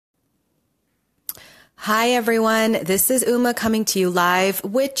Hi everyone, this is Uma coming to you live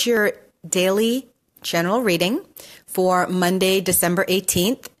with your daily general reading for Monday, December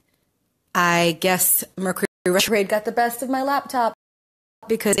 18th. I guess Mercury retrograde got the best of my laptop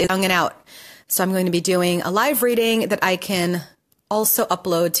because it's hanging out. So I'm going to be doing a live reading that I can also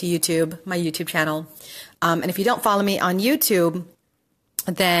upload to YouTube, my YouTube channel. And if you don't follow me on YouTube,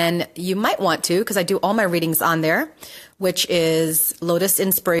 then you might want to, because I do all my readings on there, which is Lotus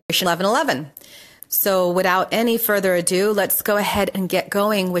Inspiration 1111. So without any further ado, let's go ahead and get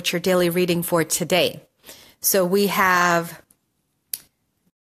going with your daily reading for today. So we have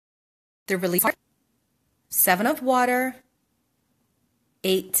the release card, 7 of water,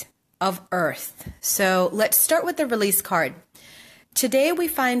 8 of earth. So let's start with the release card. Today we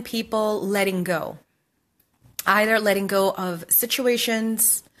find people letting go, either letting go of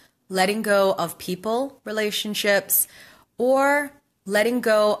situations, letting go of people, relationships, or letting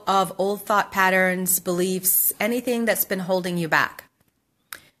go of old thought patterns, beliefs, anything that's been holding you back.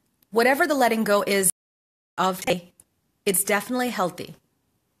 Whatever the letting go is of today, it's definitely healthy.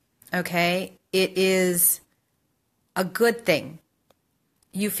 Okay? It is a good thing.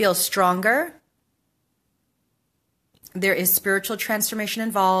 You feel stronger. There is spiritual transformation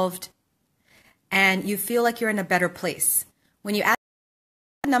involved, and you feel like you're in a better place. When you add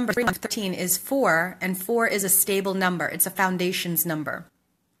number 13 is 4, and 4 is a stable number. It's a foundations number.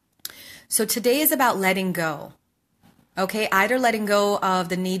 So today is about letting go. Okay, either letting go of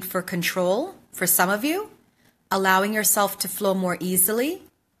the need for control for some of you, allowing yourself to flow more easily,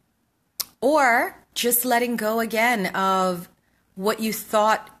 or just letting go again of what you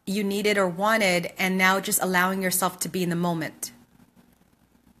thought you needed or wanted, and now just allowing yourself to be in the moment.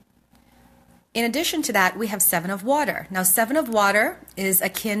 In addition to that, we have 7 of water. Now, 7 of water is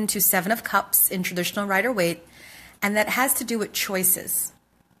akin to 7 of cups in traditional Rider-Waite, and that has to do with choices.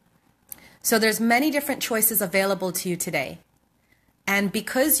 So there's many different choices available to you today. And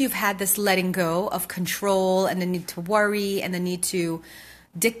because you've had this letting go of control and the need to worry and the need to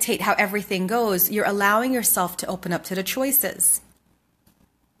dictate how everything goes, you're allowing yourself to open up to the choices.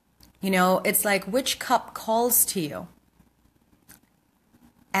 You know, it's like which cup calls to you.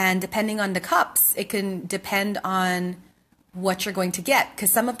 And depending on the cups, it can depend on what you're going to get.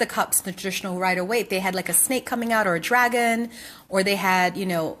 Because some of the cups in the traditional Rider-Waite, they had like a snake coming out or a dragon, or they had,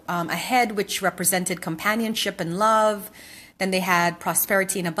 a head which represented companionship and love. Then they had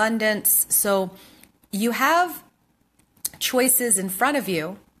prosperity and abundance. So you have choices in front of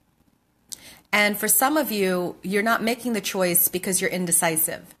you. And for some of you, you're not making the choice because you're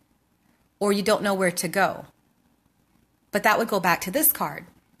indecisive or you don't know where to go. But that would go back to this card,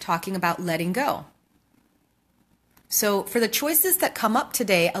 talking about letting go. So for the choices that come up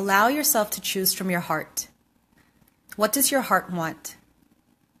today, allow yourself to choose from your heart. What does your heart want?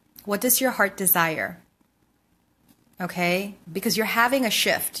 What does your heart desire? Okay? Because you're having a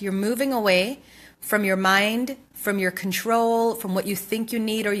shift. You're moving away from your mind, from your control, from what you think you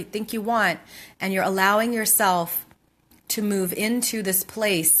need or you think you want, and you're allowing yourself to move into this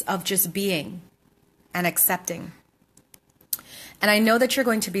place of just being and accepting. And I know that you're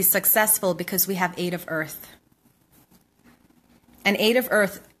going to be successful because we have 8 of earth. And 8 of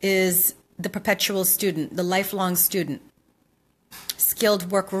earth is the perpetual student, the lifelong student.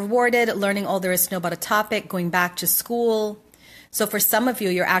 Skilled work rewarded, learning all there is to know about a topic, going back to school. So for some of you,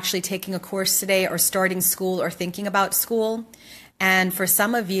 you're actually taking a course today or starting school or thinking about school. And for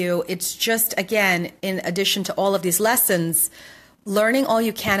some of you, it's just, again, in addition to all of these lessons, learning all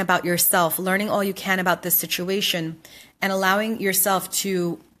you can about yourself, learning all you can about this situation, and allowing yourself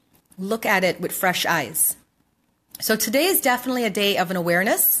to look at it with fresh eyes. So today is definitely a day of an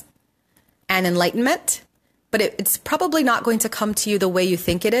awareness and enlightenment, but it's probably not going to come to you the way you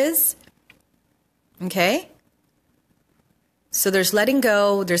think it is. Okay? So there's letting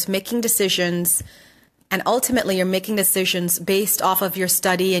go, there's making decisions, and ultimately you're making decisions based off of your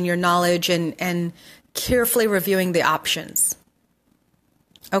study and your knowledge and carefully reviewing the options.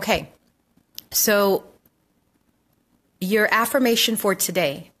 Okay, so your affirmation for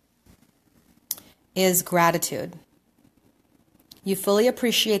today is gratitude. You fully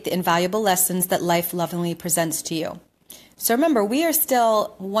appreciate the invaluable lessons that life lovingly presents to you. So remember, we are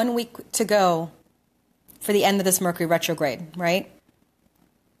still 1 week to go for the end of this Mercury retrograde, right?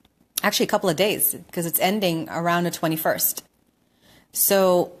 Actually, a couple of days, because it's ending around the 21st.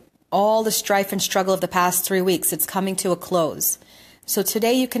 So all the strife and struggle of the past 3 weeks, it's coming to a close. So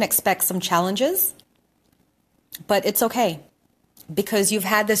today you can expect some challenges, but it's okay because you've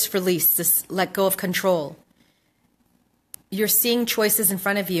had this release, this let go of control. You're seeing choices in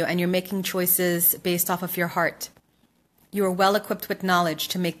front of you and you're making choices based off of your heart. You are well equipped with knowledge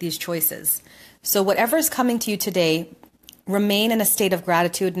to make these choices. So whatever is coming to you today, remain in a state of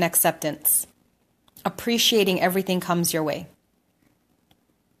gratitude and acceptance, appreciating everything comes your way.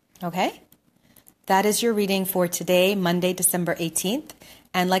 Okay? That is your reading for today, Monday, December 18th.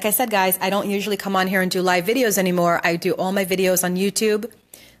 And like I said, guys, I don't usually come on here and do live videos anymore. I do all my videos on YouTube.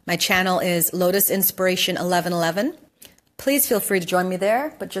 My channel is Lotus Inspiration 1111. Please feel free to join me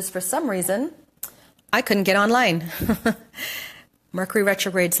there. But just for some reason, I couldn't get online. Mercury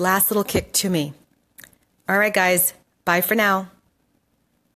retrograde's last little kick to me. All right, guys. Bye for now.